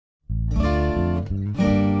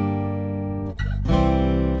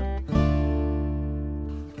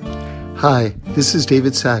Hi, this is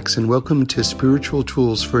David Sachs, and welcome to Spiritual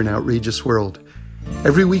Tools for an Outrageous World.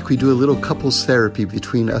 Every week we do a little couples therapy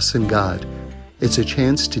between us and God. It's a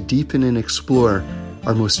chance to deepen and explore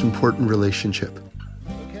our most important relationship.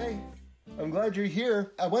 Okay, I'm glad you're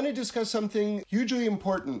here. I want to discuss something hugely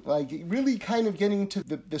important, like really kind of getting to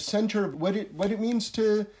the center of what it means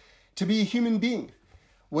to be a human being,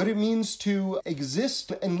 what it means to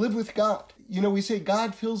exist and live with God. You know, we say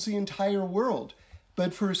God fills the entire world.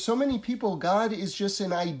 But for so many people, God is just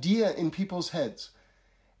an idea in people's heads.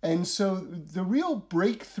 And so the real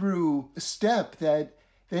breakthrough step that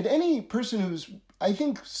any person who's, I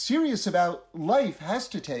think, serious about life has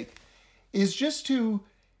to take is just to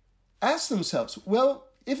ask themselves, well,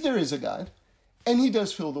 if there is a God, and he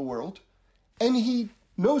does fill the world, and he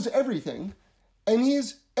knows everything, and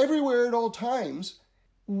he's everywhere at all times,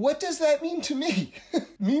 what does that mean to me?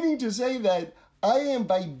 Meaning to say that I am,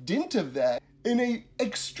 by dint of that, in a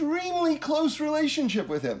extremely close relationship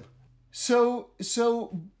with him.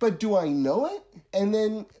 But do I know it? And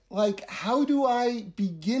then, how do I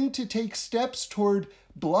begin to take steps toward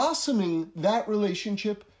blossoming that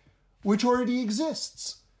relationship which already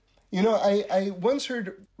exists? You know, I once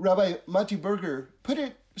heard Rabbi Mati Berger put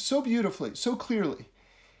it so beautifully, so clearly.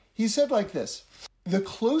 He said like this: the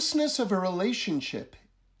closeness of a relationship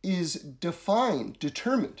is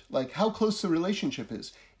determined, like how close the relationship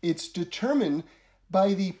is. It's determined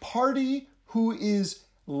by the party who is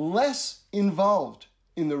less involved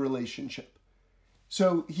in the relationship.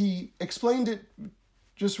 So he explained it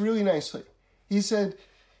just really nicely. He said,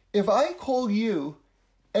 if I call you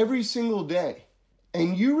every single day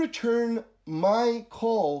and you return my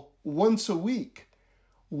call once a week,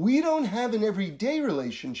 we don't have an everyday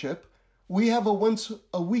relationship, we have a once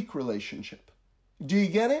a week relationship. Do you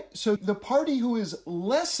get it? So the party who is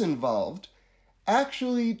less involved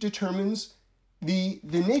actually determines the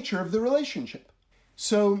nature of the relationship.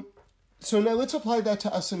 So now let's apply that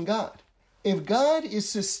to us and God. If God is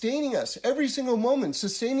sustaining us every single moment,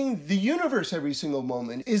 sustaining the universe every single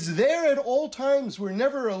moment, is there at all times, we're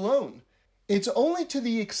never alone, it's only to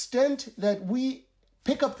the extent that we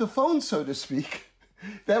pick up the phone, so to speak,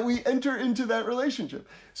 that we enter into that relationship.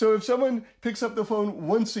 So if someone picks up the phone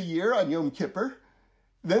once a year on Yom Kippur,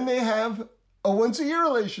 then they have a once a year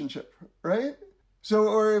relationship, right? So,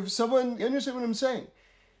 or if someone, you understand what I'm saying?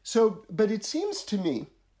 So, but it seems to me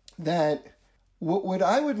that what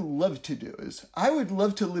I would love to do is, I would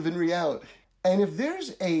love to live in reality. And if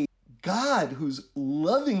there's a God who's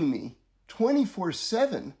loving me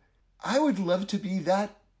 24/7, I would love to be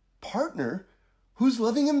that partner who's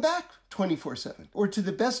loving him back 24/7, or to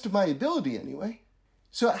the best of my ability anyway.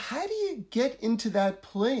 So how do you get into that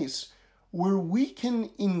place where we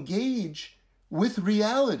can engage with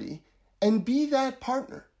reality and be that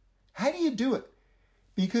partner? How do you do it?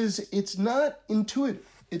 Because it's not intuitive.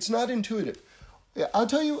 It's not intuitive. I'll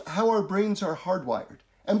tell you how our brains are hardwired.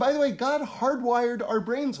 And by the way, God hardwired our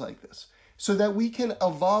brains like this so that we can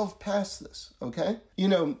evolve past this, okay? You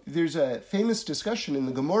know, there's a famous discussion in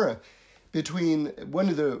the Gemara between one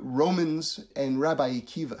of the Romans and Rabbi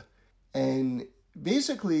Akiva. And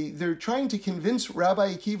basically, they're trying to convince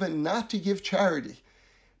Rabbi Akiva not to give charity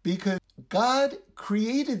because God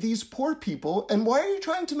created these poor people, and why are you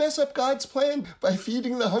trying to mess up God's plan by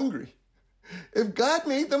feeding the hungry? If God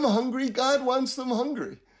made them hungry, God wants them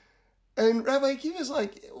hungry. And Rabbi Akiva is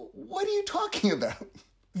like, what are you talking about?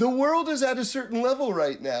 The world is at a certain level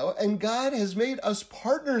right now, and God has made us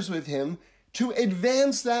partners with him to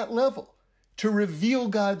advance that level, to reveal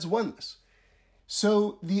God's oneness.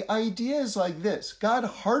 So the idea is like this: God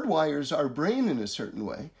hardwires our brain in a certain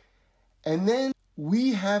way, and then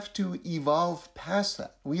we have to evolve past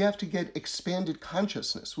that. We have to get expanded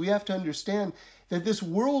consciousness. We have to understand that this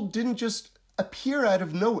world didn't just appear out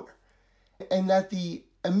of nowhere, and that the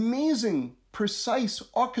amazing, precise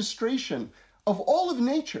orchestration of all of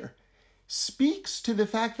nature speaks to the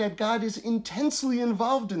fact that God is intensely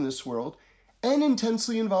involved in this world and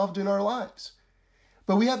intensely involved in our lives.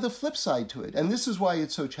 But we have the flip side to it, and this is why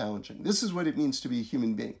it's so challenging. This is what it means to be a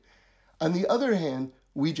human being. On the other hand,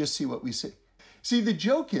 we just see what we see. See, the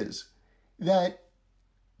joke is that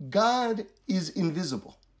God is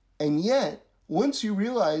invisible, and yet, once you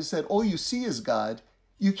realize that all you see is God,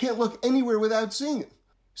 you can't look anywhere without seeing him.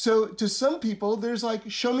 So to some people, there's like,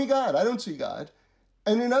 show me God, I don't see God.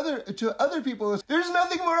 And to other people, there's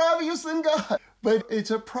nothing more obvious than God. But it's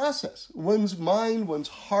a process. One's mind, one's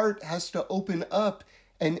heart has to open up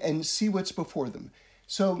and see what's before them.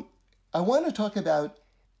 So I want to talk about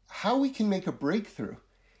how we can make a breakthrough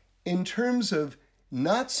in terms of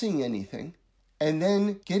not seeing anything and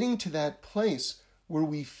then getting to that place where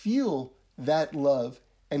we feel that love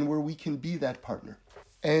and where we can be that partner.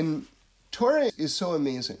 And Torah is so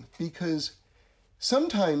amazing because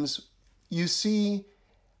sometimes you see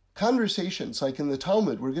conversations like in the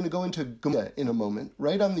Talmud. We're going to go into Gemara in a moment,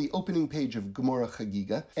 right on the opening page of Gemara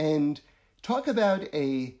Chagiga, and talk about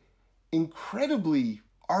a incredibly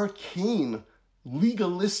arcane,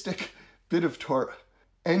 legalistic bit of Torah.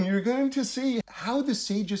 And you're going to see how the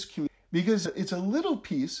sages communicate, because it's a little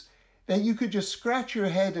piece that you could just scratch your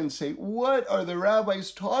head and say, what are the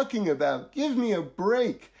rabbis talking about? Give me a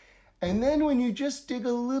break. And then when you just dig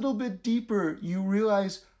a little bit deeper, you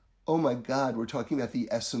realize, oh my God, we're talking about the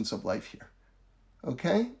essence of life here.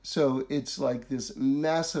 Okay? So it's like this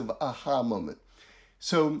massive aha moment.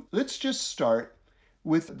 So let's just start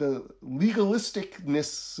with the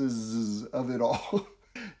legalisticnesses of it all.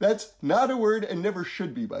 That's not a word and never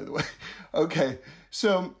should be, by the way. Okay,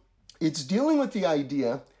 so it's dealing with the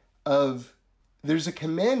idea of there's a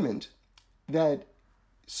commandment that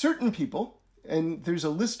certain people, and there's a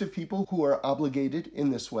list of people who are obligated in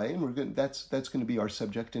this way, and that's going to be our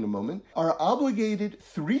subject in a moment, are obligated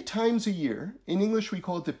 3 times a year. In English, we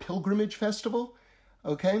call it the Pilgrimage Festival.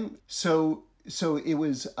 Okay, so it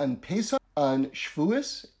was on Pesach, on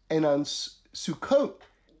Shavuos, and on Sukkot.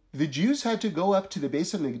 The Jews had to go up to the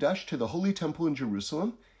Beis HaMikdash, to the Holy Temple in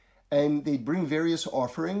Jerusalem, and they'd bring various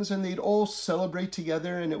offerings, and they'd all celebrate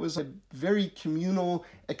together, and it was a very communal,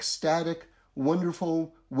 ecstatic,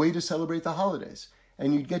 wonderful way to celebrate the holidays.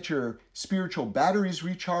 And you'd get your spiritual batteries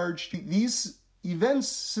recharged. These events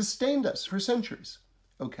sustained us for centuries.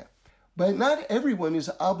 Okay. But not everyone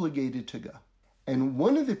is obligated to go. And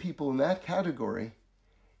one of the people in that category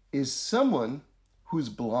is someone who's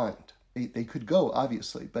blind. They could go,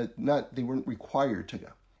 obviously, but they weren't required to go.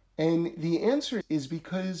 And the answer is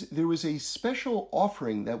because there was a special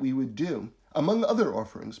offering that we would do, among other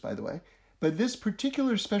offerings, by the way, but this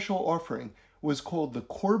particular special offering was called the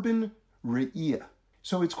Korban Re'iyah.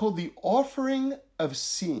 So it's called the offering of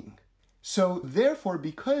seeing. So therefore,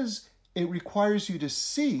 because it requires you to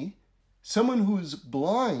see, someone who's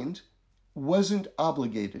blind wasn't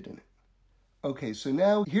obligated in it. Okay, so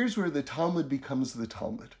now here's where the Talmud becomes the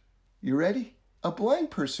Talmud. You ready? A blind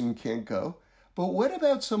person can't go, but what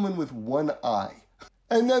about someone with one eye?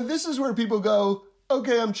 And then this is where people go,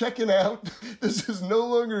 okay, I'm checking out. This is no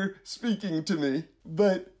longer speaking to me.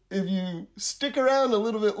 But if you stick around a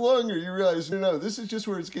little bit longer, you realize, no, this is just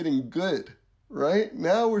where it's getting good, right?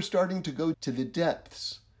 Now we're starting to go to the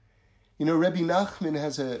depths. You know, Rebbe Nachman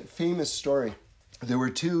has a famous story. There were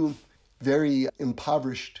 2 very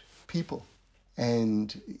impoverished people.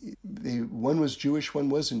 And one was Jewish, one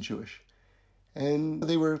wasn't Jewish. And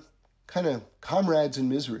they were kind of comrades in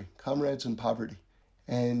misery, comrades in poverty.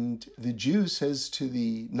 And the Jew says to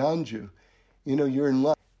the non-Jew, you're in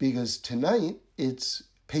luck because tonight it's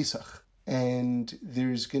Pesach. And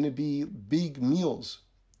there's going to be big meals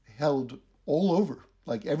held all over.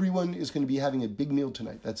 Like everyone is going to be having a big meal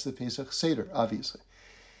tonight. That's the Pesach Seder, obviously.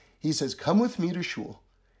 He says, come with me to shul.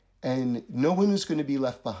 And no one is going to be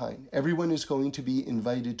left behind. Everyone is going to be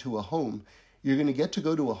invited to a home. You're going to get to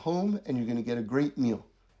go to a home and you're going to get a great meal.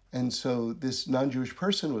 And so this non-Jewish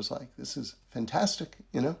person was like, this is fantastic,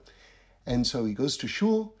 And so he goes to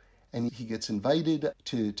shul and he gets invited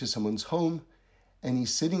to someone's home and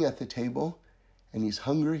he's sitting at the table and he's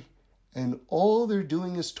hungry and all they're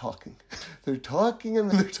doing is talking. They're talking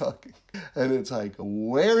and they're talking. And it's like,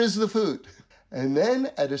 where is the food? And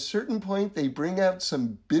then at a certain point, they bring out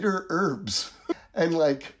some bitter herbs. And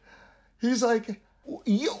he's like,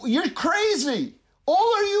 you're crazy.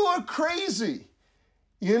 All of you are crazy.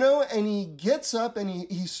 And he gets up and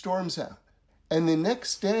he storms out. And the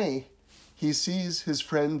next day, he sees his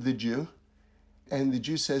friend, the Jew. And the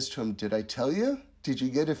Jew says to him, did I tell you? Did you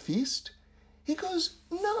get a feast? He goes,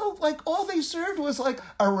 no, all they served was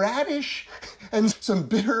a radish and some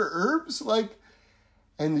bitter herbs.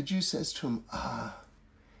 And the Jew says to him,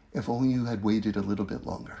 if only you had waited a little bit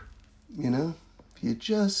longer. If you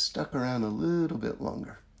just stuck around a little bit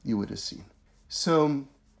longer, you would have seen. So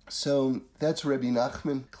that's Rebbe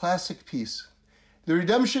Nachman, classic piece. The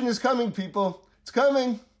redemption is coming, people. It's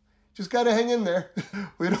coming. Just got to hang in there.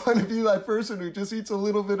 We don't want to be that person who just eats a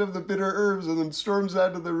little bit of the bitter herbs and then storms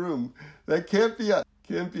out of the room. That can't be us.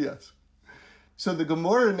 Can't be us. So the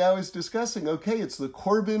Gemara now is discussing, okay, it's the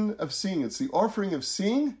Korban of seeing. It's the offering of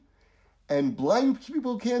seeing, and blind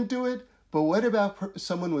people can't do it, but what about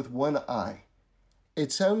someone with one eye?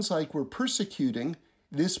 It sounds like we're persecuting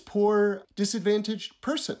this poor, disadvantaged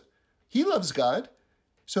person. He loves God,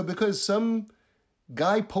 so because some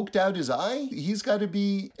guy poked out his eye, he's got to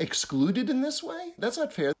be excluded in this way? That's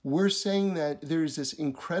not fair. We're saying that there's this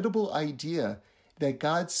incredible idea that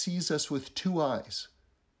God sees us with 2 eyes.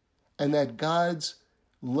 and that God's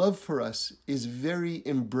love for us is very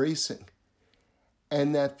embracing,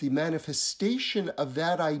 and that the manifestation of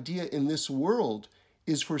that idea in this world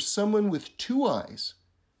is for someone with two eyes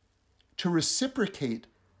to reciprocate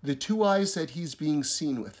the two eyes that he's being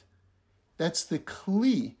seen with. That's the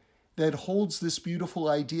kli that holds this beautiful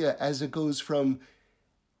idea as it goes from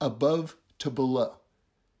above to below.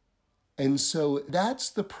 And so that's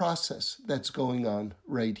the process that's going on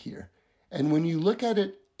right here. And when you look at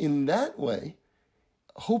it in that way,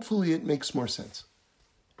 hopefully it makes more sense.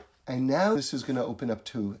 And now this is going to open up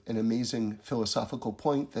to an amazing philosophical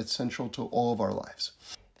point that's central to all of our lives.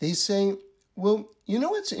 They say, well, you know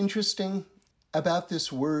what's interesting about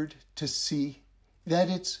this word to see? That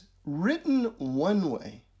it's written one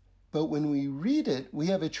way, but when we read it, we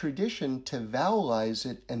have a tradition to vowelize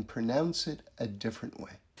it and pronounce it a different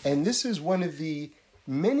way. And this is one of the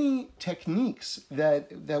many techniques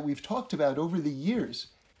that we've talked about over the years,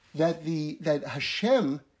 that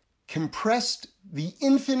Hashem compressed the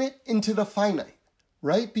infinite into the finite,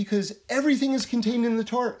 right? Because everything is contained in the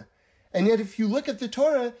Torah. And yet if you look at the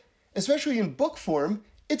Torah, especially in book form,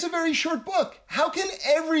 it's a very short book. How can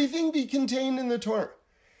everything be contained in the Torah?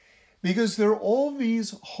 Because there are all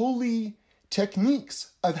these holy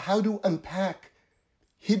techniques of how to unpack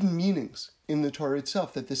hidden meanings in the Torah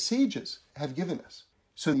itself that the sages have given us.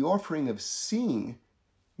 So the offering of seeing,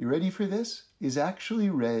 you ready for this, is actually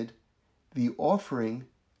read the offering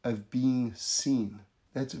of being seen.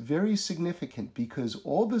 That's very significant because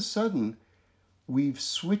all of a sudden we've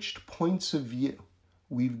switched points of view.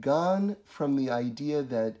 We've gone from the idea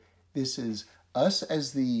that this is us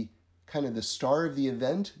as the kind of the star of the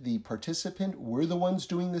event, the participant, we're the ones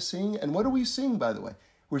doing the seeing. And what are we seeing, by the way?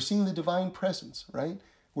 We're seeing the divine presence, right?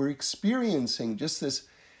 We're experiencing just this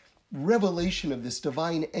revelation of this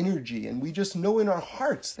divine energy, and we just know in our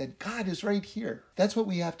hearts that God is right here. That's what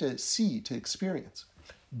we have to see, to experience.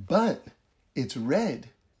 But it's read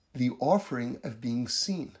the offering of being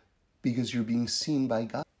seen, because you're being seen by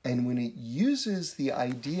God. And when it uses the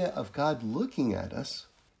idea of God looking at us,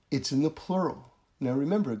 it's in the plural. Now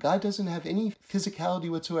remember, God doesn't have any physicality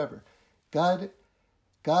whatsoever. God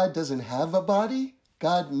doesn't have a body.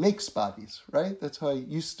 God makes bodies, right? That's how I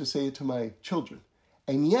used to say it to my children.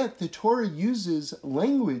 And yet the Torah uses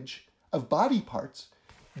language of body parts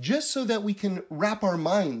just so that we can wrap our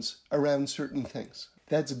minds around certain things.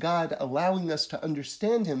 That's God allowing us to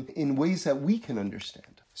understand him in ways that we can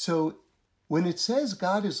understand. So when it says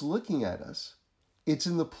God is looking at us, it's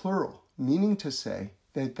in the plural, meaning to say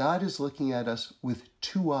that God is looking at us with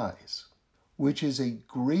two eyes, which is a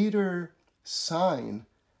greater sign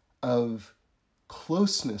of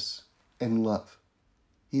closeness and love.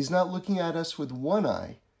 He's not looking at us with one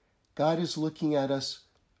eye. God is looking at us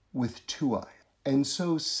with two eyes. And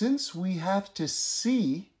so since we have to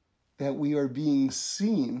see that we are being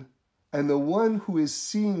seen, and the one who is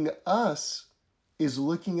seeing us is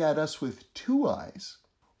looking at us with two eyes,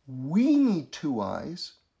 we need two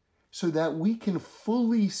eyes so that we can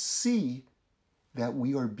fully see that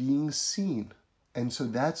we are being seen. And so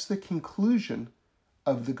that's the conclusion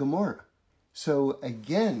of the Gemara. So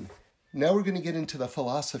again, now we're going to get into the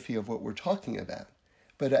philosophy of what we're talking about.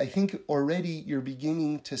 But I think already you're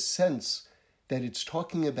beginning to sense that it's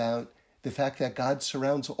talking about the fact that God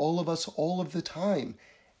surrounds all of us all of the time.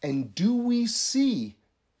 And do we see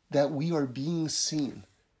that we are being seen?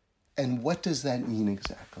 And what does that mean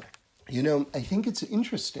exactly? You know, I think it's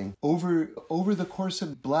interesting. Over the course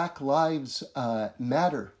of Black Lives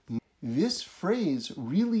Matter, this phrase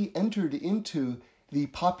really entered into the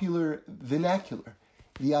popular vernacular.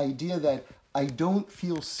 The idea that I don't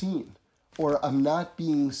feel seen or I'm not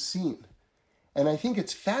being seen. And I think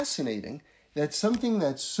it's fascinating that something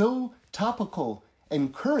that's so topical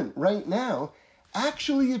and current right now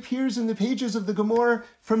actually appears in the pages of the Gemara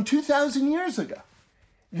from 2,000 years ago.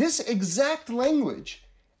 This exact language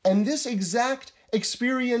and this exact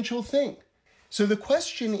experiential thing. So the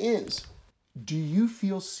question is, do you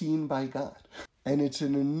feel seen by God? And it's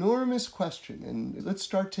an enormous question, and let's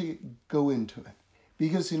start to go into it.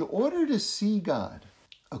 Because in order to see God,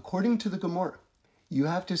 according to the Gemara, you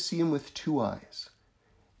have to see him with two eyes.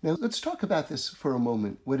 Now let's talk about this for a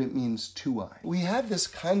moment, what it means, two eyes. We have this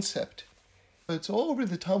concept, it's all over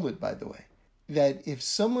the Talmud, by the way, that if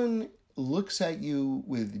someone looks at you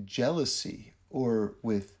with jealousy or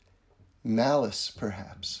with malice,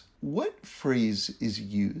 perhaps, what phrase is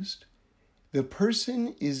used? The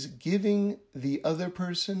person is giving the other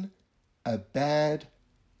person a bad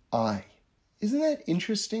eye. Isn't that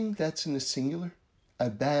interesting? That's in the singular. A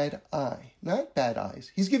bad eye, not bad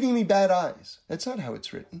eyes. He's giving me bad eyes. That's not how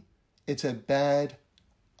it's written. It's a bad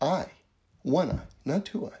eye. One eye, not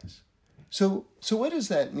two eyes. So what does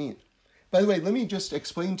that mean? By the way, let me just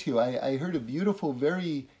explain to you. I heard a beautiful,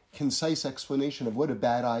 very concise explanation of what a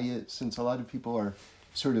bad eye is, since a lot of people are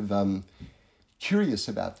sort of curious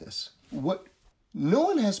about this. No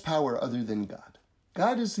one has power other than God.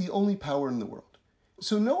 God is the only power in the world.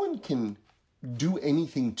 So no one can do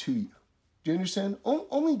anything to you. Do you understand?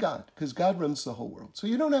 Only God, because God runs the whole world. So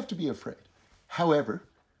you don't have to be afraid. However,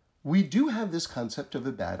 we do have this concept of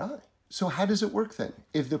a bad eye. So how does it work then?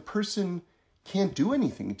 If the person can't do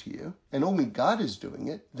anything to you, and only God is doing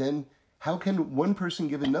it, then how can one person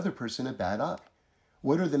give another person a bad eye?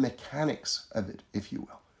 What are the mechanics of it, if you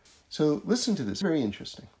will? So listen to this, very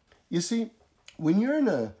interesting. You see, when you're in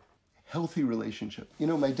a healthy relationship,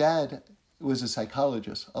 my dad was a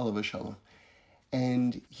psychologist, Alav Shalom,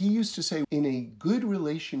 and he used to say, in a good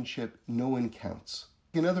relationship, no one counts.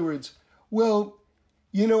 In other words, well,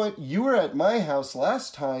 you know what? You were at my house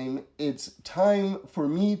last time. It's time for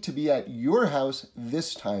me to be at your house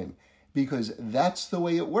this time, because that's the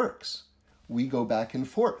way it works. We go back and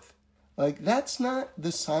forth. That's not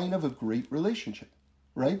the sign of a great relationship,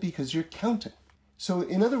 right? Because you're counting. So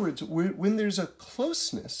in other words, when there's a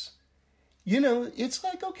closeness, it's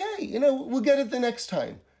like, okay, we'll get it the next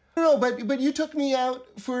time. No, but you took me out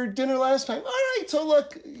for dinner last time. All right, so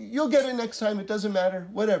look, you'll get it next time. It doesn't matter,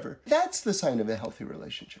 whatever. That's the sign of a healthy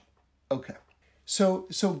relationship. Okay. So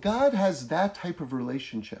God has that type of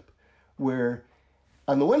relationship where,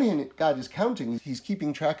 on the one hand, God is counting. He's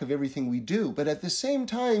keeping track of everything we do. But at the same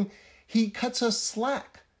time, he cuts us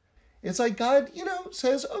slack. It's like God,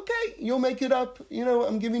 says, okay, you'll make it up.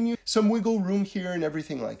 I'm giving you some wiggle room here and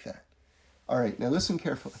everything like that. All right, now listen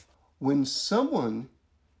carefully. When someone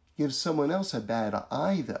gives someone else a bad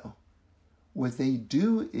eye, though, what they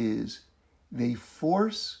do is they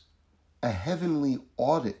force a heavenly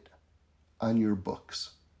audit on your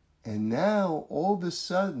books. And now, all of a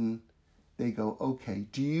sudden, they go, okay,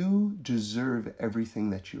 do you deserve everything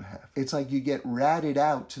that you have? It's like you get ratted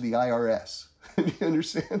out to the IRS. You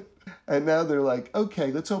understand? And now they're like,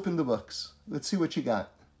 okay, let's open the books. Let's see what you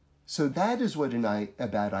got. So that is what a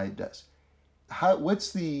bad eye does.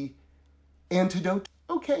 What's the antidote?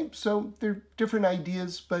 Okay, so there are different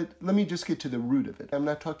ideas, but let me just get to the root of it. I'm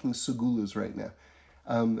not talking segulas right now.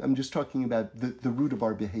 I'm just talking about the root of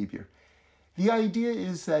our behavior. The idea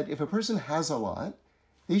is that if a person has a lot,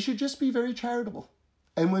 they should just be very charitable.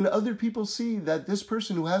 And when other people see that this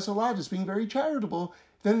person who has a lot is being very charitable,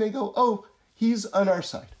 then they go, oh, he's on our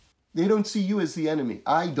side. They don't see you as the enemy.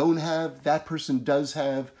 I don't have, that person does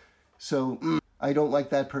have, so I don't like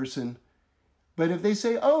that person. But if they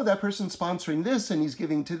say, oh, that person's sponsoring this and he's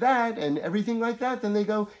giving to that and everything like that, then they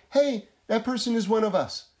go, hey, that person is one of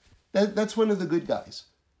us. That's one of the good guys.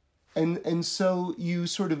 And so you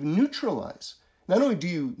sort of neutralize. Not only do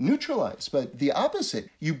you neutralize, but the opposite,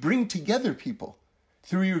 you bring together people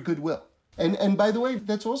through your goodwill. And by the way,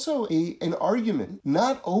 that's also an argument,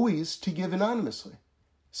 not always to give anonymously.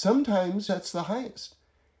 Sometimes that's the highest,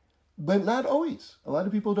 but not always. A lot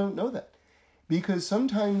of people don't know that. Because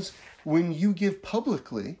sometimes when you give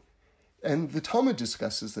publicly, and the Talmud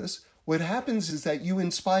discusses this, what happens is that you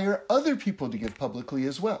inspire other people to give publicly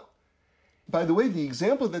as well. By the way, the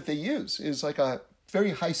example that they use is like a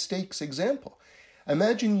very high stakes example.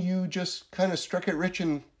 Imagine you just kind of struck it rich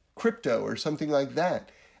in crypto or something like that,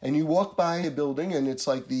 and you walk by a building and it's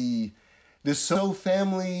like the So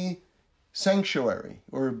family sanctuary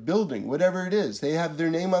or building, whatever it is. They have their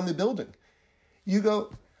name on the building. You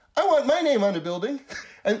go, I want my name on a building.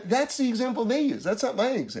 And that's the example they use. That's not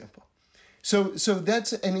my example. So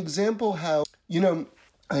that's an example how,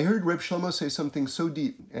 I heard Reb Shlomo say something so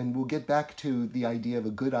deep, and we'll get back to the idea of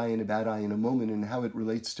a good eye and a bad eye in a moment and how it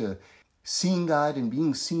relates to seeing God and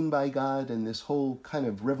being seen by God and this whole kind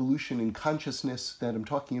of revolution in consciousness that I'm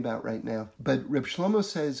talking about right now. But Reb Shlomo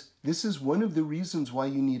says, this is one of the reasons why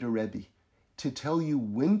you need a Rebbe, to tell you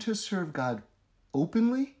when to serve God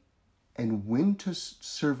openly and when to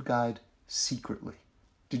serve God secretly.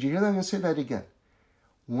 Did you hear that? I'm going to say that again.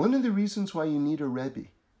 One of the reasons why you need a Rebbe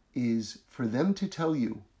is for them to tell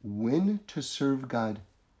you when to serve God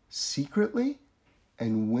secretly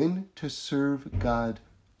and when to serve God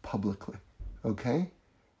publicly. Okay?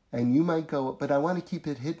 And you might go, but I want to keep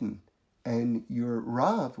it hidden. And your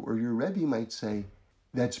Rav or your Rebbe might say,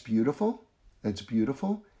 that's beautiful,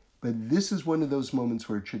 but this is one of those moments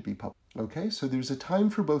where it should be public. Okay, so there's a time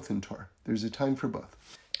for both in Torah. There's a time for both.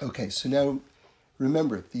 Okay, so now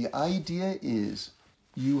remember, the idea is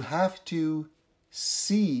you have to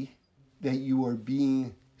see that you are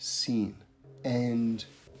being seen. And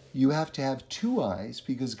you have to have two eyes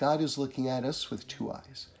because God is looking at us with two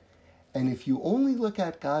eyes. And if you only look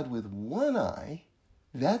at God with one eye,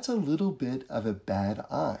 that's a little bit of a bad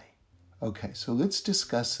eye. Okay, so let's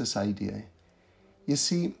discuss this idea. You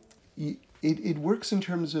see, it works in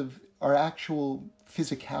terms of our actual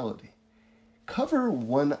physicality. Cover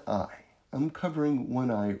one eye. I'm covering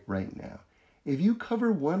one eye right now. If you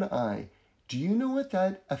cover one eye, do you know what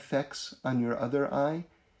that affects on your other eye?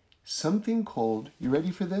 Something called, you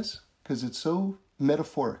ready for this? Because it's so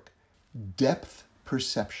metaphoric. Depth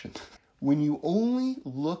perception. When you only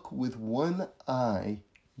look with one eye,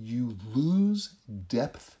 you lose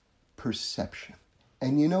depth perception.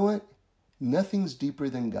 And you know what? Nothing's deeper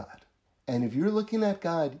than God. And if you're looking at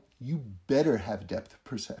God, you better have depth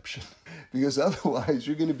perception because otherwise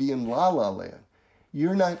you're going to be in la-la land.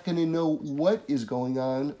 You're not going to know what is going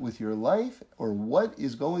on with your life or what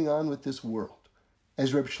is going on with this world.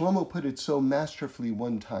 As Reb Shlomo put it so masterfully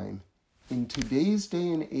one time, in today's day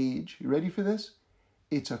and age, you ready for this?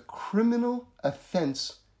 It's a criminal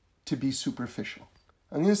offense to be superficial.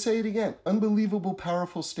 I'm going to say it again. Unbelievable,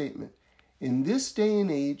 powerful statement. In this day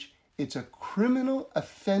and age, it's a criminal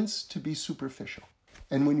offense to be superficial.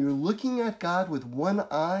 And when you're looking at God with one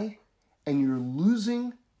eye and you're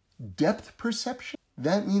losing depth perception,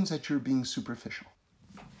 that means that you're being superficial.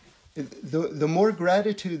 The more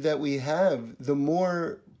gratitude that we have, the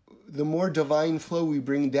more divine flow we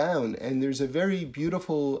bring down. And there's a very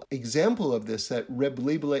beautiful example of this that Reb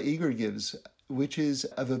Leibele Eger gives, which is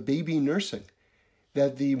of a baby nursing.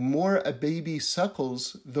 That the more a baby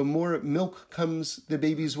suckles, the more milk comes the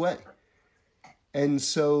baby's way. And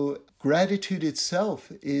so gratitude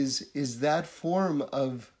itself is that form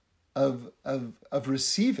of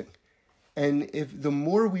receiving. And if the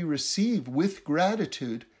more we receive with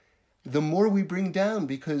gratitude, the more we bring down,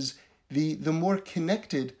 because the more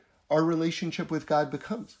connected our relationship with God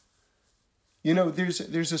becomes. You know,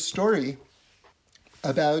 there's a story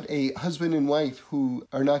about a husband and wife who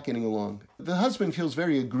are not getting along. The husband feels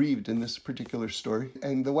very aggrieved in this particular story,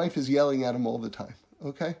 and the wife is yelling at him all the time,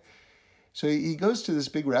 okay? So he goes to this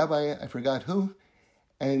big rabbi, I forgot who,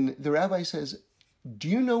 and the rabbi says, do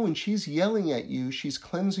you know when she's yelling at you, she's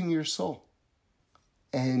cleansing your soul?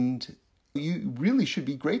 And you really should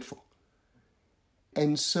be grateful.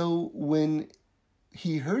 And so when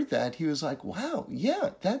he heard that, he was like, wow,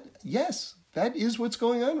 yeah, that is what's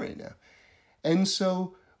going on right now. And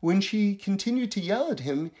so when she continued to yell at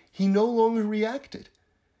him, he no longer reacted.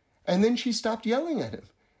 And then she stopped yelling at him.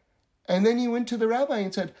 And then he went to the rabbi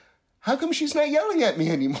and said, how come she's not yelling at me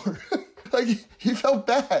anymore? Like, he felt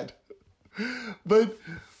bad. But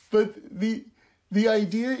the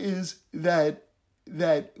idea is that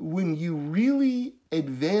when you really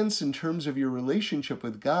advance in terms of your relationship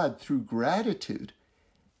with God through gratitude,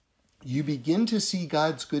 you begin to see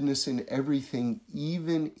God's goodness in everything,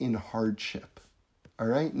 even in hardship. All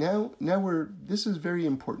right? Now this is very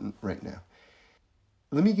important right now.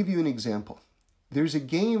 Let me give you an example. There's a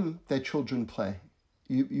game that children play.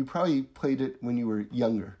 You probably played it when you were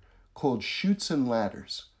younger, called Chutes and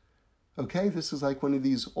Ladders. Okay? This is like one of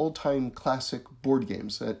these old-time classic board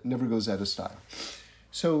games that never goes out of style.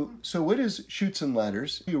 So what is Chutes and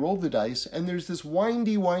Ladders? You roll the dice, and there's this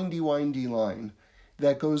windy line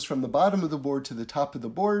that goes from the bottom of the board to the top of the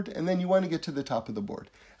board, and then you want to get to the top of the board.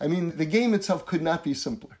 I mean, the game itself could not be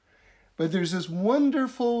simpler. But there's this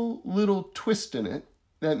wonderful little twist in it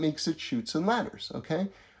that makes it Chutes and Ladders, okay?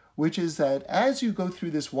 Which is that as you go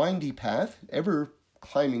through this windy path, ever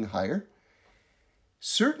climbing higher,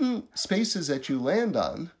 certain spaces that you land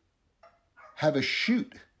on have a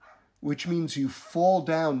chute, which means you fall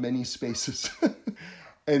down many spaces.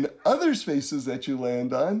 And other spaces that you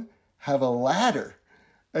land on have a ladder,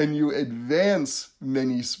 and you advance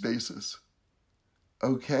many spaces.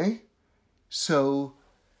 Okay? So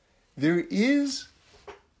there is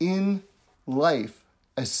in life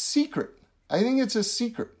a secret. I think it's a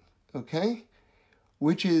secret, okay?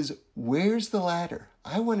 Which is, where's the ladder?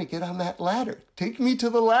 I want to get on that ladder. Take me to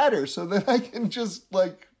the ladder so that I can just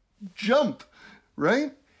jump,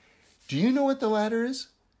 right? Do you know what the ladder is?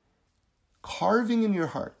 Carving in your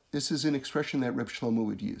heart. This is an expression that Reb Shlomo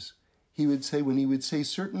would use. He would say, when he would say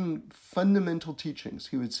certain fundamental teachings,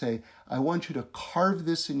 he would say, I want you to carve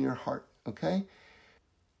this in your heart, okay?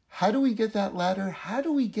 How do we get that ladder? How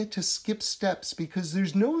do we get to skip steps? Because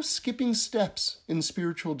there's no skipping steps in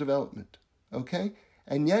spiritual development, okay?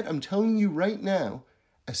 And yet I'm telling you right now,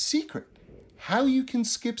 a secret, how you can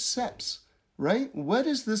skip steps, right? What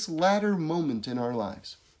is this ladder moment in our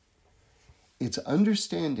lives? It's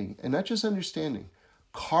understanding, and not just understanding,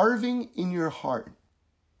 carving in your heart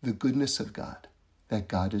the goodness of God, that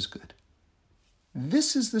God is good.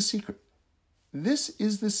 This is the secret. This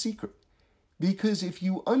is the secret. Because if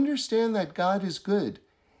you understand that God is good,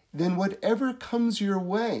 then whatever comes your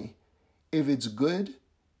way, if it's good,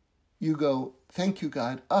 you go, thank you,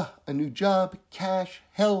 God. A new job, cash,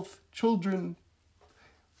 health, children,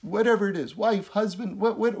 whatever it is, wife, husband,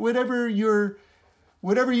 whatever you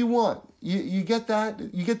want. You get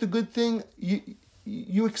that, you get the good thing,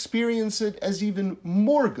 you experience it as even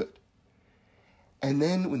more good. And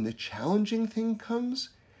then when the challenging thing comes,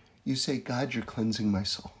 you say, God, you're cleansing my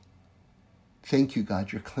soul. Thank you,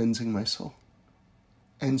 God, you're cleansing my soul.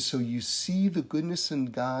 And so you see the goodness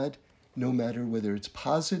in God, no matter whether it's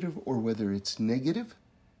positive or whether it's negative.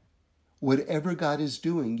 Whatever God is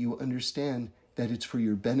doing, you understand that it's for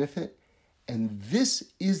your benefit. And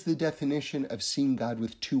this is the definition of seeing God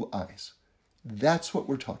with two eyes. That's what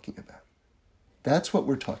we're talking about. That's what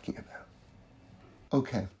we're talking about.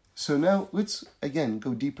 Okay, so now let's, again,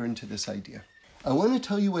 go deeper into this idea. I want to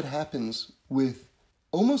tell you what happens with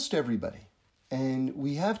almost everybody. And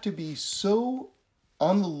we have to be so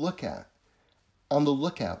on the lookout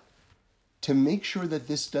to make sure that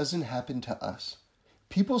this doesn't happen to us.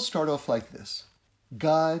 People start off like this.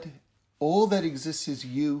 God, all that exists is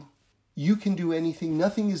you. You can do anything.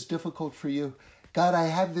 Nothing is difficult for you. God, I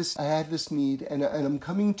have this need, and I'm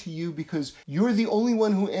coming to you because you're the only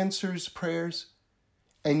one who answers prayers,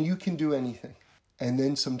 and you can do anything. And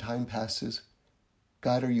then some time passes.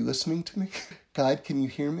 God, are you listening to me? God, can you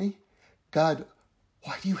hear me? God,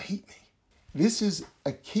 why do you hate me? This is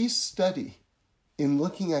a case study in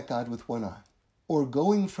looking at God with one eye, or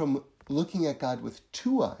going from looking at God with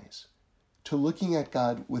two eyes to looking at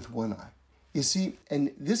God with one eye. You see,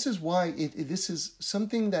 and this is why this is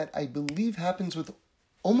something that I believe happens with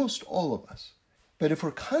almost all of us. But if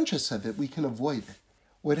we're conscious of it, we can avoid it.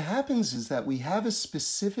 What happens is that we have a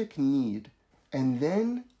specific need, and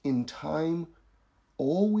then in time,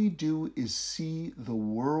 all we do is see the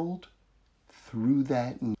world through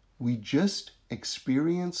that need. We just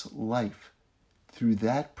experience life through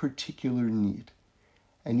that particular need.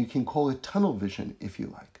 And you can call it tunnel vision if you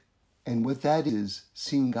like. And what that is,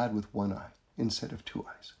 seeing God with one eye instead of two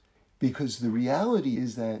eyes. Because the reality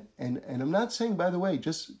is that, and I'm not saying, by the way,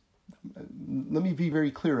 just let me be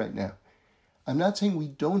very clear right now. I'm not saying we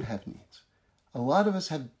don't have needs. A lot of us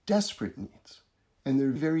have desperate needs, and they're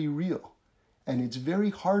very real. And it's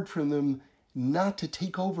very hard for them not to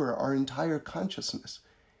take over our entire consciousness.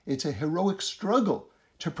 It's a heroic struggle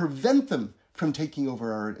to prevent them from taking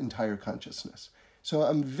over our entire consciousness. So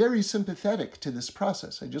I'm very sympathetic to this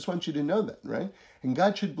process. I just want you to know that, right? And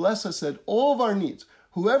God should bless us that all of our needs,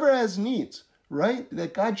 whoever has needs, right,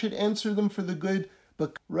 that God should answer them for the good,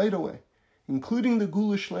 but right away, including the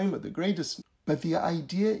Gula Shlema, the greatest. But the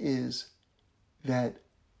idea is that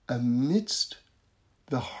amidst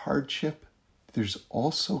the hardship, there's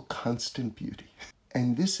also constant beauty.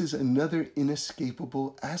 And this is another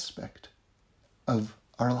inescapable aspect of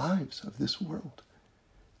our lives, of this world.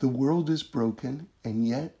 The world is broken, and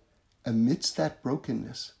yet amidst that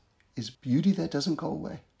brokenness is beauty that doesn't go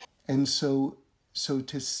away. And so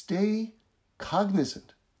to stay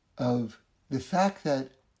cognizant of the fact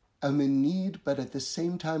that I'm in need, but at the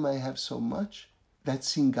same time I have so much, that's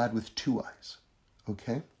seeing God with two eyes,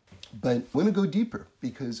 okay? But I want to go deeper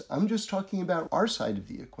because I'm just talking about our side of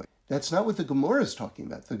the equation. That's not what the Gemara is talking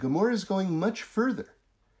about. The Gemara is going much further.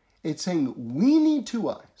 It's saying we need two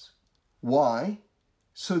eyes. Why?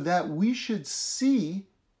 So that we should see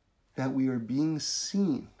that we are being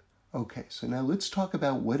seen. Okay, so now let's talk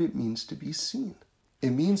about what it means to be seen.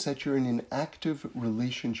 It means that you're in an active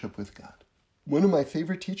relationship with God. One of my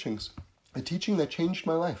favorite teachings, a teaching that changed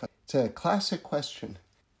my life. It's a classic question.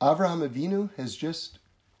 Avraham Avinu has just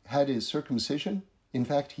had his circumcision. In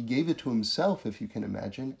fact, he gave it to himself, if you can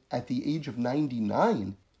imagine, at the age of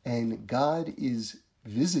 99, and God is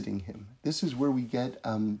visiting him. This is where we get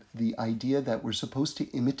the idea that we're supposed to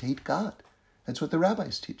imitate God. That's what the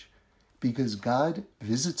rabbis teach. Because God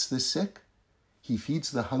visits the sick, he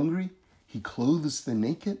feeds the hungry, he clothes the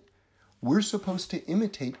naked. We're supposed to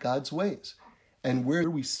imitate God's ways. And where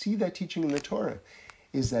we see that teaching in the Torah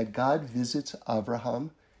is that God visits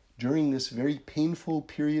Abraham during this very painful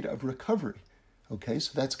period of recovery. Okay,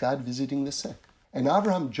 so that's God visiting the sick. And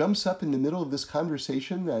Abraham jumps up in the middle of this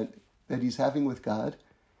conversation that he's having with God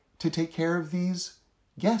to take care of these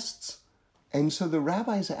guests. And so the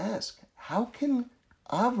rabbis ask, how can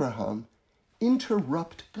Abraham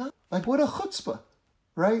interrupt God? Like, what a chutzpah,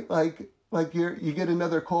 right? Like you get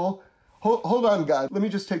another call. Hold on, God, let me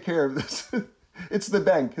just take care of this. It's the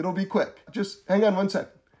bank, it'll be quick. Just hang on 1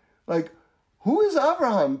 second. Like, who is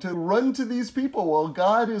Abraham to run to these people while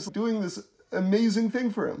God is doing this amazing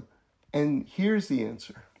thing for him? And here's the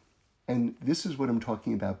answer. And this is what I'm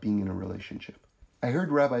talking about being in a relationship. I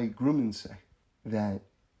heard Rabbi Grumman say that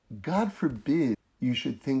God forbid you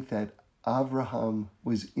should think that Avraham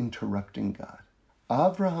was interrupting God.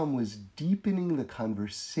 Avraham was deepening the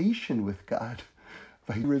conversation with God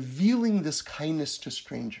by revealing this kindness to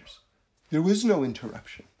strangers. There was no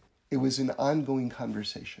interruption. It was an ongoing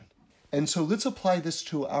conversation. And so let's apply this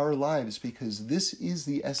to our lives, because this is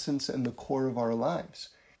the essence and the core of our lives.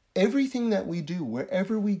 Everything that we do,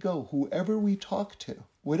 wherever we go, whoever we talk to,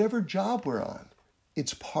 whatever job we're on,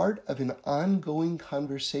 it's part of an ongoing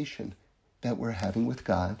conversation that we're having with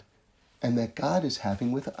God and that God is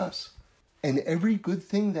having with us. And every good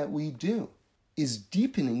thing that we do is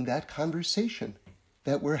deepening that conversation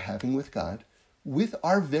that we're having with God with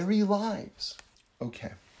our very lives.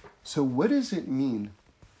 Okay, so what does it mean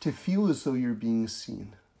to feel as though you're being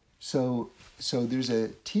seen? So there's a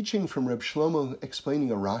teaching from Reb Shlomo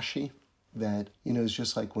explaining a Rashi that, is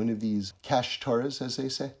just like one of these cash Torahs, as they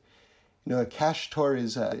say. A cash Torah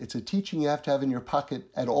is it's a teaching you have to have in your pocket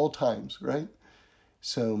at all times, right?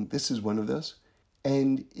 So this is one of those.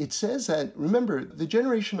 And it says that, remember, the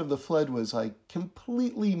generation of the flood was like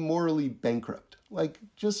completely morally bankrupt, like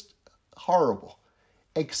just horrible.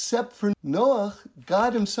 Except for Noah,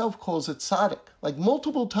 God himself calls it tzaddik. Like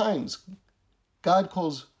multiple times, God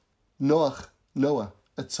calls Noah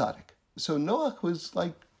a tzaddik. So Noah was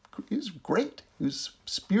great. He was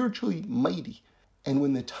spiritually mighty. And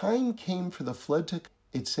when the time came for the flood to come,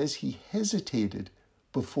 it says he hesitated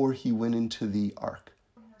before he went into the ark.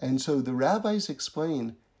 And so the rabbis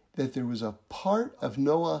explain that there was a part of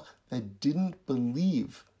Noah that didn't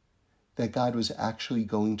believe that God was actually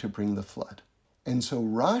going to bring the flood. And so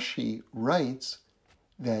Rashi writes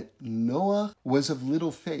that Noah was of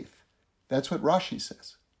little faith. That's what Rashi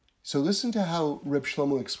says. So listen to how Reb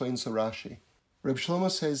Shlomo explains the Rashi. Reb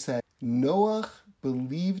Shlomo says that Noah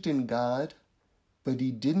believed in God, but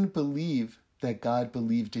he didn't believe that God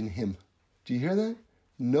believed in him. Do you hear that?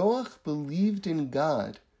 Noah believed in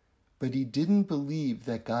God, but he didn't believe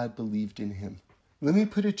that God believed in him. Let me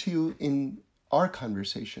put it to you in our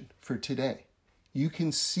conversation for today. You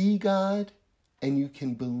can see God and you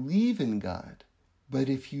can believe in God, but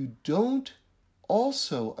if you don't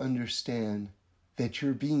also understand that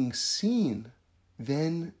you're being seen,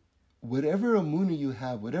 then whatever emunah you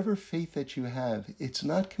have, whatever faith that you have, it's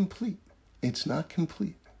not complete. It's not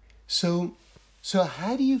complete. So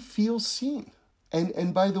how do you feel seen?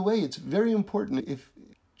 And by the way, it's very important, if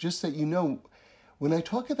just that you know, when I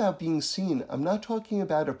talk about being seen, I'm not talking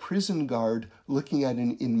about a prison guard looking at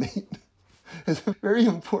an inmate. It's very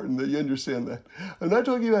important that you understand that. I'm not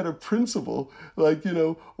talking about a principal,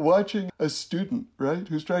 watching a student, right,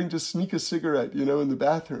 who's trying to sneak a cigarette, in the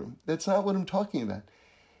bathroom. That's not what I'm talking about.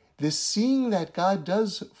 The seeing that God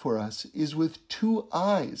does for us is with two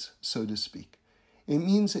eyes, so to speak. It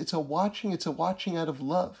means it's a watching out of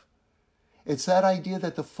love. It's that idea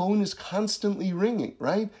that the phone is constantly ringing,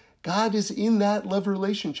 right? God is in that love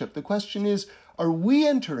relationship. The question is, are we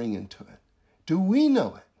entering into it? Do we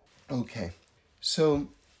know it? Okay, so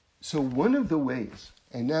one of the ways,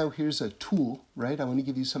 and now here's a tool, right? I want to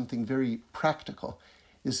give you something very practical.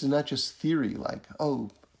 This is not just theory, like,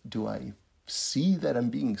 do I see that I'm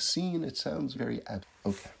being seen? It sounds very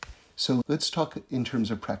okay. So let's talk in terms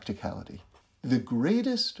of practicality. The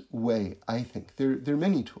greatest way, I think, there are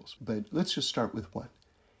many tools, but let's just start with one,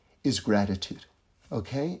 is gratitude.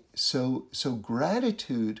 Okay? So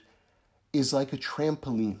gratitude is like a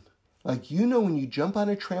trampoline. Like, when you jump on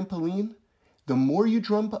a trampoline, the more you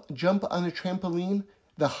jump on a trampoline,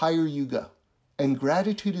 the higher you go. And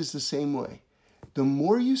gratitude is the same way. The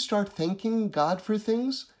more you start thanking God for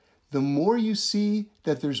things, the more you see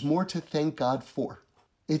that there's more to thank God for.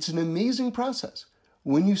 It's an amazing process.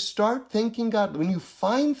 When you start thanking God, when you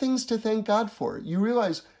find things to thank God for, you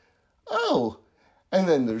realize, and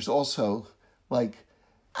then there's also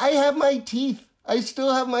I have my teeth. I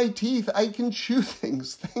still have my teeth. I can chew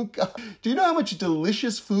things. Thank God. Do you know how much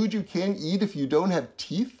delicious food you can't eat if you don't have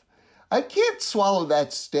teeth? I can't swallow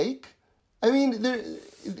that steak. I mean,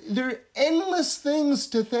 there are endless things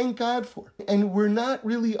to thank God for. And we're not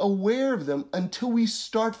really aware of them until we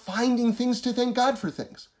start finding things to thank God for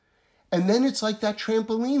things. And then it's like that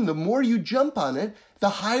trampoline. The more you jump on it, the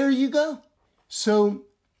higher you go. So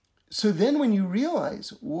then when you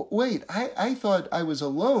realize, wait, I thought I was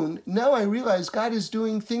alone. Now I realize God is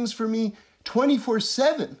doing things for me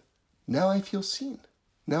 24/7. Now I feel seen.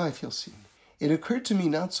 It occurred to me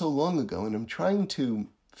not so long ago, and I'm trying to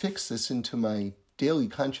fix this into my daily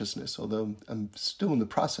consciousness, although I'm still in the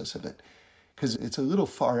process of it, because it's a little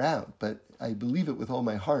far out, but I believe it with all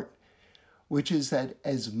my heart, which is that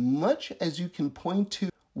as much as you can point to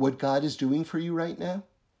what God is doing for you right now,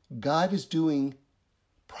 God is doing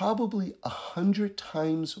probably 100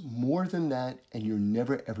 times more than that, and you're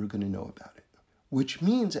never ever going to know about it. Which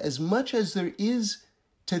means as much as there is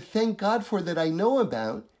to thank God for that I know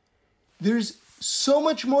about, there's so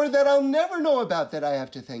much more that I'll never know about that I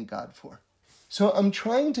have to thank God for. So I'm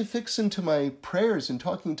trying to fix into my prayers and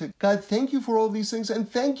talking to God, thank you for all these things, and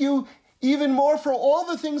thank you even more for all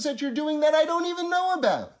the things that you're doing that I don't even know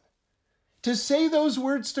about. To say those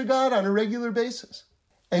words to God on a regular basis.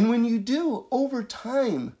 And when you do, over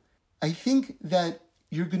time, I think that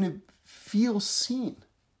you're going to feel seen.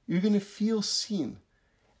 You're going to feel seen.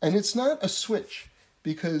 And it's not a switch,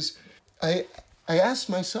 because I asked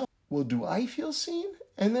myself, well, do I feel seen?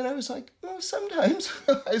 And then I was like, oh, sometimes.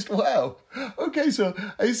 I said, wow. Okay, so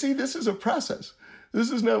I see this is a process.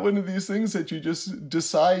 This is not one of these things that you just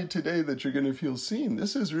decide today that you're going to feel seen.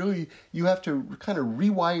 This is really, you have to kind of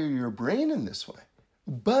rewire your brain in this way.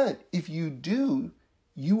 But if you do,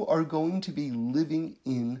 you are going to be living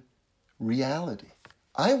in reality.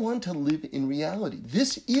 I want to live in reality.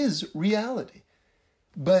 This is reality.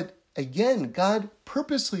 But again, God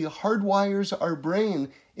purposely hardwires our brain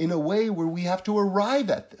in a way where we have to arrive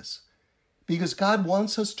at this. Because God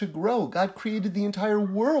wants us to grow. God created the entire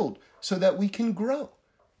world so that we can grow.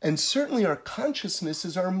 And certainly our consciousness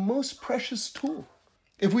is our most precious tool.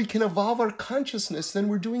 If we can evolve our consciousness, then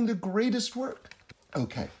we're doing the greatest work.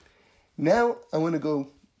 Okay, now I want to go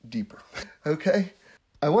deeper. Okay,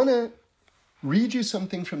 I want to read you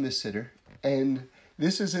something from the Siddur. And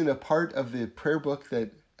this is in a part of the prayer book that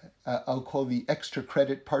I'll call the extra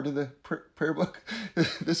credit part of the prayer book.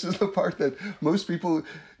 This is the part that most people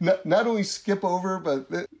not only skip over, but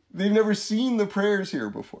they've never seen the prayers here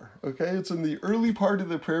before. Okay, it's in the early part of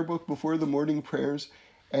the prayer book before the morning prayers,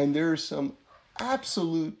 and there are some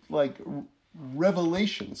absolute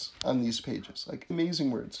revelations on these pages, like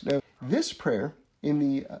amazing words. Now, this prayer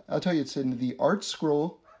I'll tell you, it's in the Art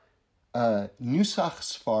Scroll, Nusach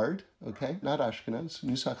Sfard. Okay, not Ashkenaz,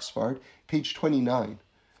 Nusach Sfard, page 29.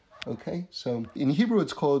 Okay, so in Hebrew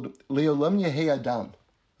it's called Leolam Yehei Adam.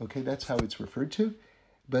 Okay, that's how it's referred to.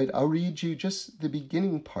 But I'll read you just the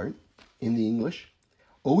beginning part in the English.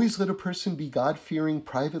 Always let a person be God-fearing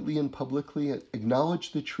privately and publicly,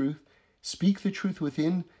 acknowledge the truth, speak the truth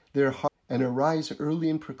within their heart, and arise early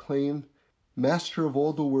and proclaim, Master of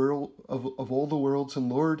all the world, of all the worlds and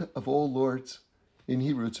Lord of all lords. In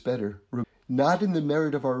Hebrew it's better. Not in the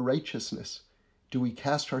merit of our righteousness do we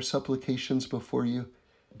cast our supplications before you,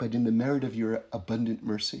 but in the merit of your abundant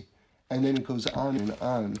mercy. And then it goes on and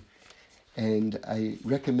on. And I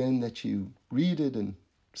recommend that you read it and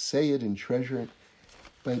say it and treasure it.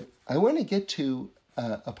 But I want to get to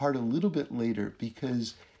a part a little bit later,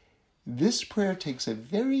 because this prayer takes a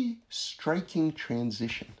very striking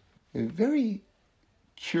transition, a very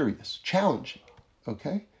curious, challenging,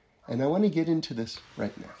 okay? And I want to get into this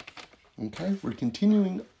right now, okay? We're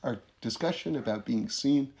continuing our discussion about being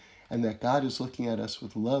seen and that God is looking at us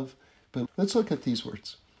with love. But let's look at these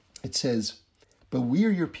words. It says, but we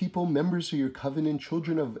are your people, members of your covenant,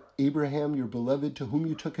 children of Abraham, your beloved, to whom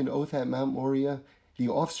you took an oath at Mount Moriah, the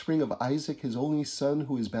offspring of Isaac, his only son,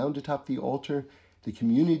 who is bound atop the altar, the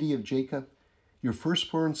community of Jacob, your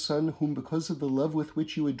firstborn son, whom because of the love with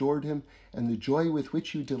which you adored him and the joy with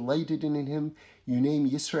which you delighted in him, you name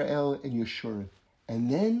Yisrael and Yeshurun.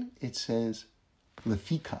 And then it says,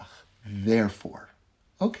 Lefikach, therefore.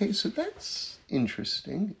 Okay, so that's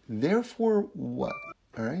interesting. Therefore what?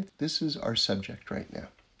 All right, this is our subject right now.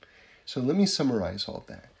 So let me summarize all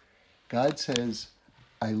that. God says,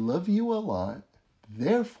 I love you a lot,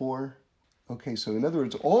 therefore. Okay, so in other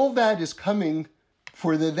words, all that is coming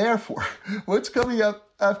for the therefore. What's coming up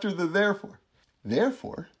after the therefore?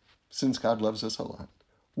 Therefore, since God loves us a lot,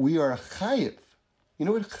 we are chayiv. You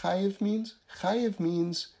know what chayiv means? Chayiv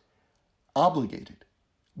means obligated.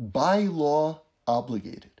 By law,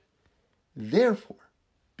 obligated. Therefore,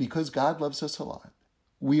 because God loves us a lot,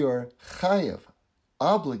 we are chayav,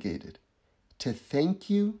 obligated, to thank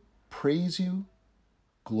you, praise you,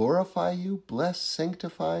 glorify you, bless,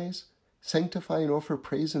 sanctify and offer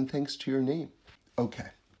praise and thanks to your name. Okay,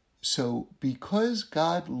 so because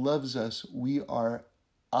God loves us, we are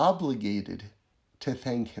obligated to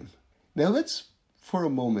thank him. Now let's, for a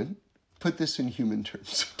moment, put this in human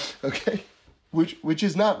terms, okay? Which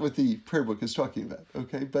is not what the prayer book is talking about,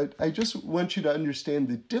 okay? But I just want you to understand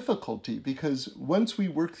the difficulty, because once we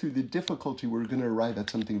work through the difficulty, we're going to arrive at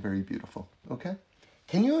something very beautiful, okay?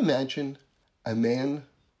 Can you imagine a man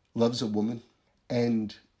loves a woman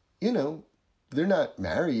and, they're not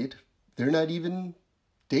married, they're not even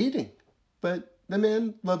dating, but the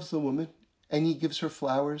man loves the woman and he gives her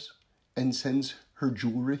flowers and sends her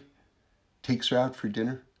jewelry, takes her out for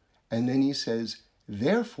dinner, and then he says,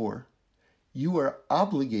 Therefore, you are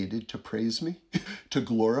obligated to praise me, to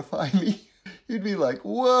glorify me. You'd be like,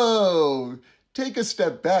 whoa, take a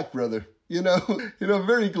step back, brother.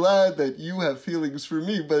 Very glad that you have feelings for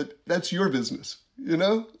me, but that's your business.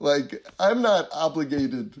 Like, I'm not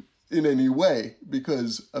obligated in any way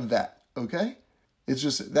because of that, okay? It's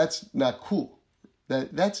just, that's not cool.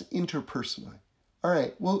 That's interpersonally. All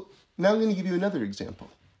right, well, now I'm going to give you another example,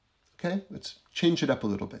 okay? Let's change it up a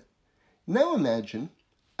little bit. Now imagine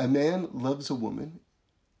a man loves a woman,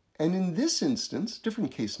 and in this instance,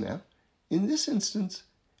 different case now, in this instance,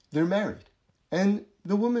 they're married, and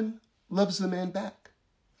the woman loves the man back,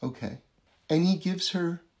 okay? And he gives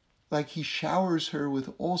her, like he showers her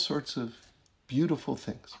with all sorts of beautiful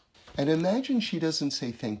things. And imagine she doesn't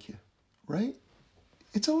say thank you, right?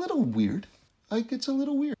 It's a little weird. It's a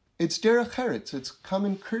little weird. It's derech eretz, it's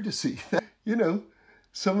common courtesy.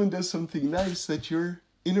 Someone does something nice that you're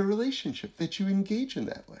in a relationship, that you engage in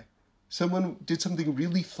that way. Someone did something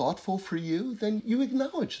really thoughtful for you, then you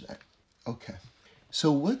acknowledge that. Okay,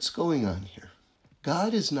 so what's going on here?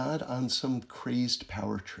 God is not on some crazed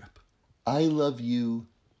power trip. I love you,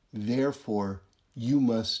 therefore you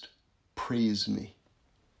must praise me.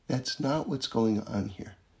 That's not what's going on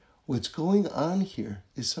here. What's going on here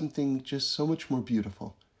is something just so much more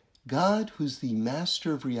beautiful. God, who's the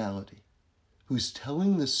master of reality, who's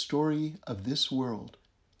telling the story of this world,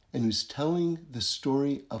 and who's telling the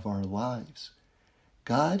story of our lives,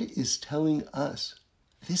 God is telling us,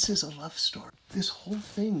 this is a love story. This whole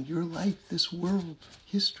thing, your life, this world,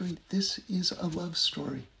 history, this is a love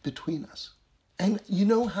story between us. And you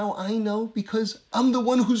know how I know? Because I'm the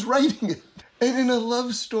one who's writing it. And in a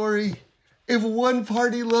love story, if one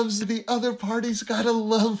party loves the other party's got to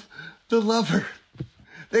love the lover.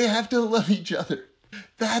 They have to love each other.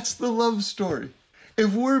 That's the love story.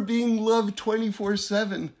 If we're being loved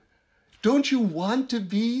 24/7, don't you want to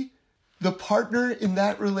be the partner in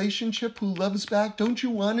that relationship who loves back? Don't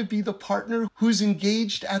you want to be the partner who's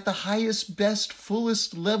engaged at the highest, best,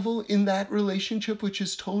 fullest level in that relationship, which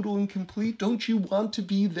is total and complete? Don't you want to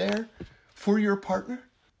be there for your partner?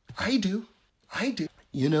 I do.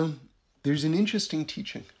 There's an interesting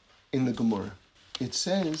teaching in the Gemara. It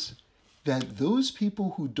says that those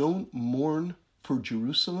people who don't mourn for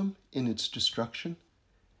Jerusalem in its destruction,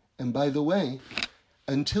 and by the way,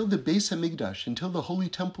 until the Beis HaMikdash, until the Holy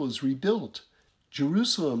Temple is rebuilt,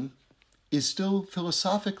 Jerusalem is still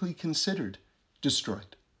philosophically considered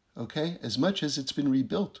destroyed, okay? As much as it's been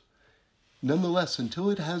rebuilt. Nonetheless, until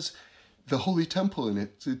it has the Holy Temple in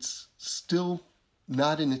it, it's still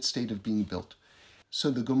not in its state of being built. So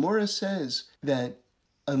the Gemara says that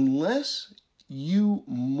unless you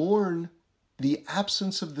mourn the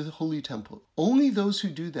absence of the Holy Temple, only those who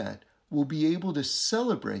do that will be able to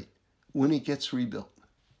celebrate when it gets rebuilt.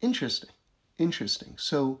 Interesting.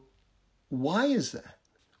 So why is that?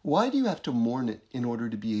 Why do you have to mourn it in order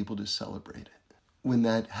to be able to celebrate it when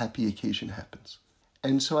that happy occasion happens?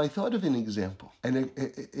 And so I thought of an example, and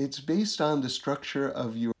it's based on the structure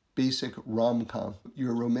of your basic rom-com,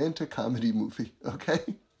 your romantic comedy movie, okay?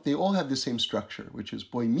 They all have the same structure, which is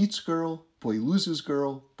boy meets girl, boy loses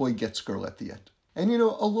girl, boy gets girl at the end. And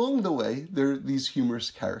along the way, there are these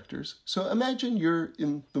humorous characters. So imagine you're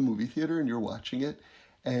in the movie theater and you're watching it,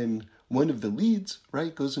 and one of the leads,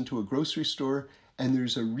 right, goes into a grocery store, and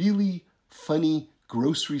there's a really funny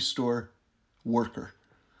grocery store worker.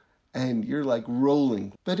 And you're like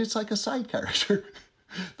rolling, but it's like a side character.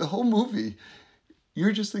 The whole movie,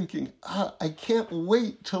 you're just thinking, I can't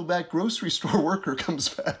wait till that grocery store worker comes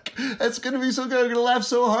back. That's going to be so good. I'm going to laugh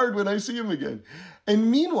so hard when I see him again.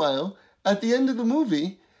 And meanwhile, at the end of the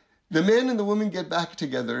movie, the man and the woman get back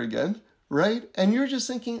together again, right? And you're just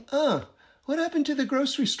thinking, what happened to the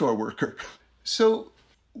grocery store worker? So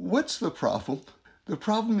what's the problem? The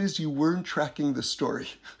problem is you weren't tracking the story.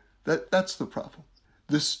 That's the problem.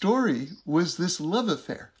 The story was this love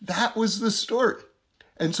affair. That was the story.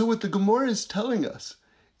 And so what the Gemara is telling us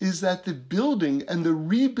is that the building and the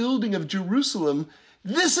rebuilding of Jerusalem,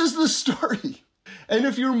 this is the story. And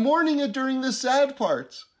if you're mourning it during the sad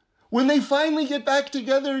parts, when they finally get back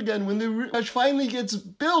together again, when the Mikdash finally gets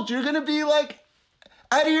built, you're going to be like,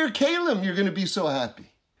 out of your kalim, you're going to be so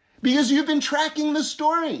happy. Because you've been tracking the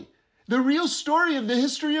story, the real story of the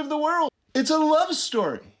history of the world. It's a love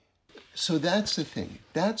story. So that's the thing.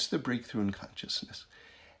 That's the breakthrough in consciousness.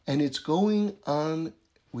 And it's going on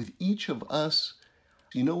with each of us.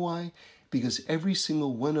 You know why? Because every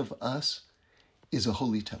single one of us is a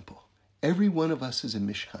holy temple. Every one of us is a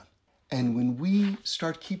mishkan. And when we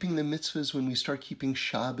start keeping the mitzvahs, when we start keeping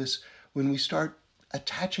Shabbos, when we start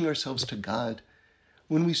attaching ourselves to God,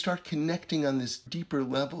 when we start connecting on this deeper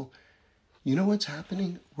level, You know what's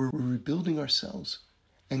happening? We're rebuilding ourselves.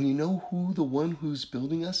 And you know who the one who's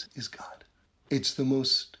building us is God. It's the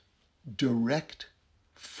most direct,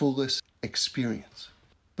 fullest experience.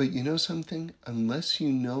 But you know something? Unless you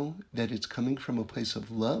know that it's coming from a place of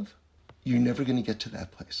love, you're never going to get to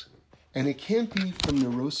that place. And it can't be from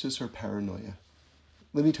neurosis or paranoia.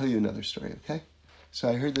 Let me tell you another story, okay? So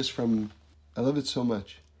I heard this from, I love it so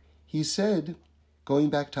much. He said, going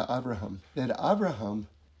back to Abraham, that Abraham,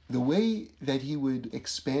 the way that he would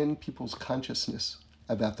expand people's consciousness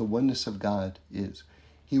about the oneness of God is,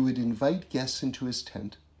 he would invite guests into his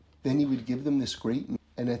tent, then he would give them this great meal,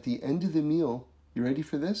 and at the end of the meal, you ready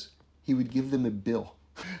for this? He would give them a bill.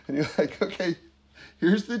 And you're like, okay,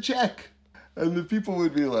 here's the check. And the people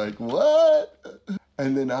would be like, what?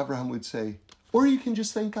 And then Abraham would say, or you can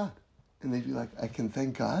just thank God. And they'd be like, I can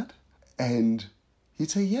thank God? And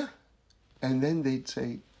he'd say, yeah. And then they'd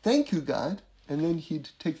say, thank you, God. And then he'd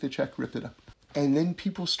take the check, rip it up. And then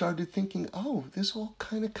people started thinking, oh, this all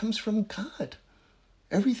kind of comes from God.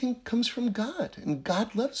 Everything comes from God. And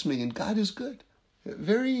God loves me and God is good.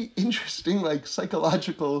 Very interesting, like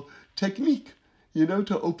psychological technique,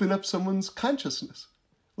 to open up someone's consciousness.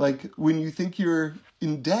 Like when you think you're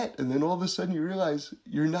in debt and then all of a sudden you realize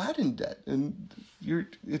you're not in debt and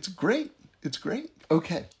it's great. It's great.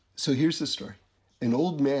 Okay, so here's the story. An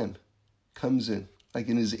old man comes in, like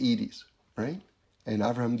in his 80s, right? And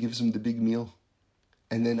Abraham gives him the big meal.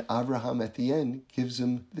 And then Abraham at the end gives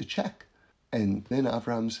him the check. And then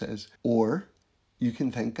Abraham says, or you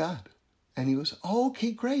can thank God. And he goes, oh,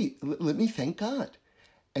 okay, great. Let me thank God.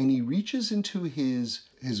 And he reaches into his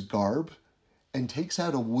garb and takes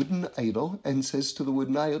out a wooden idol and says to the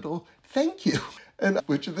wooden idol, thank you. And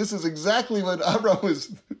this is exactly what Abraham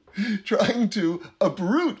was trying to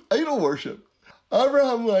uproot, idol worship.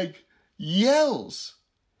 Abraham yells.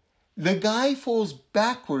 The guy falls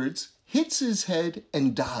backwards, hits his head,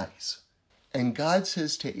 and dies. And God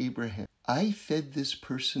says to Abraham, I fed this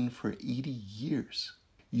person for 80 years.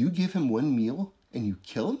 You give him one meal and you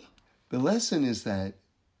kill him? The lesson is that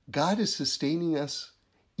God is sustaining us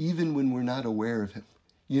even when we're not aware of him.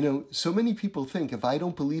 So many people think if I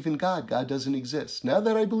don't believe in God, God doesn't exist. Now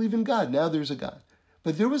that I believe in God, now there's a God.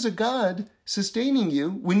 But there was a God sustaining you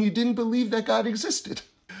when you didn't believe that God existed.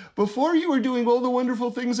 Before you were doing all the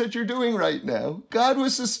wonderful things that you're doing right now, God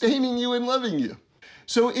was sustaining you and loving you.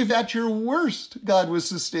 So if at your worst, God was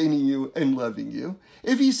sustaining you and loving you,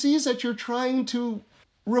 if he sees that you're trying to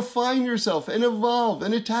refine yourself and evolve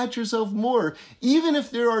and attach yourself more, even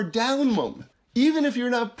if there are down moments, even if you're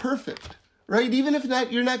not perfect, right? Even if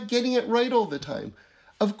you're not getting it right all the time,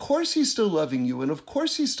 of course he's still loving you and of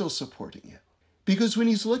course he's still supporting you. Because when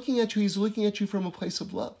he's looking at you from a place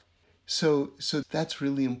of love. So that's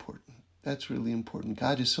really important. That's really important.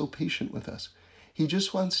 God is so patient with us. He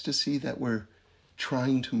just wants to see that we're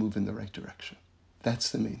trying to move in the right direction.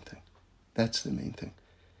 That's the main thing. That's the main thing.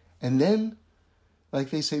 And then,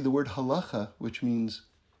 like they say, the word halacha, which means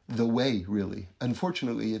the way, really.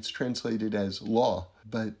 Unfortunately, it's translated as law,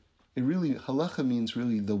 but halacha means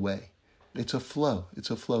really the way. It's a flow. It's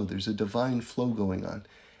a flow. There's a divine flow going on.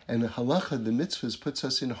 And the halacha, the mitzvahs, puts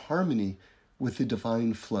us in harmony with the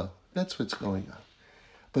divine flow. That's what's going on.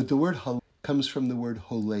 But the word halacha comes from the word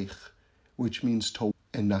holech, which means to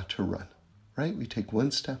and not to run, right? We take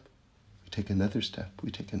one step, we take another step,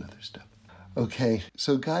 we take another step. Okay,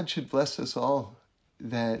 so God should bless us all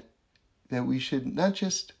that we should not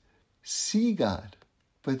just see God,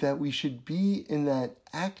 but that we should be in that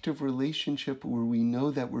active relationship where we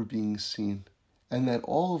know that we're being seen, and that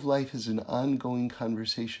all of life is an ongoing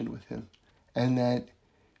conversation with him, and that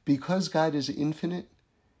because God is infinite,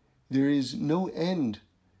 there is no end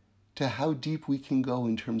to how deep we can go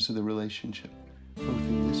in terms of the relationship, both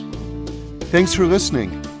in this world. Thanks for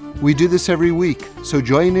listening. We do this every week, so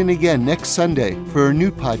join in again next Sunday for a new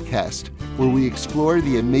podcast where we explore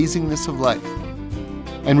the amazingness of life.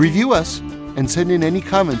 And review us and send in any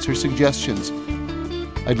comments or suggestions.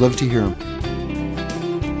 I'd love to hear them.